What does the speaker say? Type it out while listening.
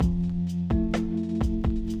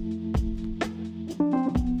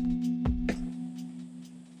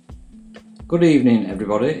Good evening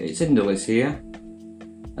everybody, it's Indalis here.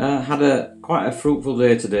 Had quite a fruitful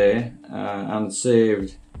day today and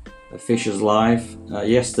saved a fisher's life.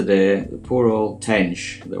 Yesterday, the poor old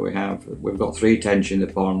tench that we've got 3 tench in the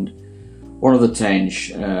pond. One of the tench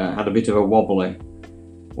had a bit of a wobbly.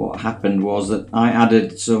 What happened was that I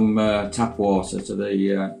added some tap water to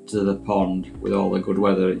the pond with all the good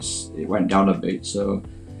weather. It went down a bit, so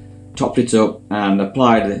topped it up and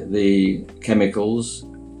applied the chemicals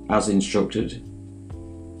as instructed,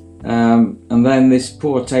 and then this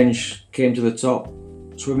poor tench came to the top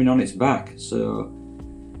swimming on its back, so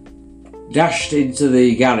dashed into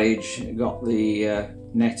the garage, got the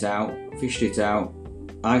net out, fished it out,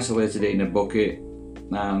 isolated it in a bucket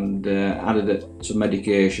and added some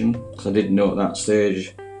medication because I didn't know at that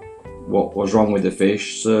stage what was wrong with the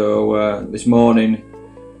fish. So this morning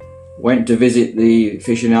went to visit the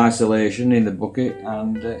fish in isolation in the bucket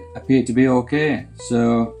and appeared to be okay.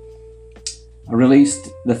 So I released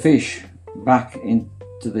the fish back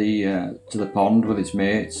into the pond with its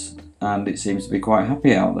mates, and it seems to be quite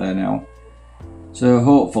happy out there now. So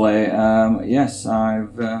hopefully, yes,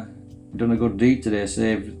 I've done a good deed today,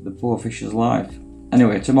 saved the poor fish's life.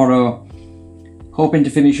 Anyway, tomorrow, hoping to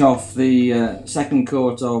finish off the second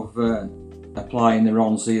coat of applying the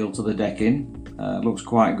Ron seal to the decking. Looks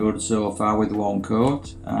quite good so far with 1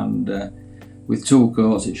 coat, and with 2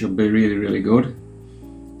 coats it should be really good.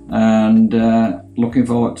 And looking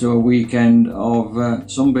forward to a weekend of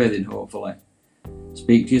sunbathing hopefully.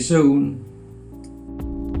 Speak to you soon.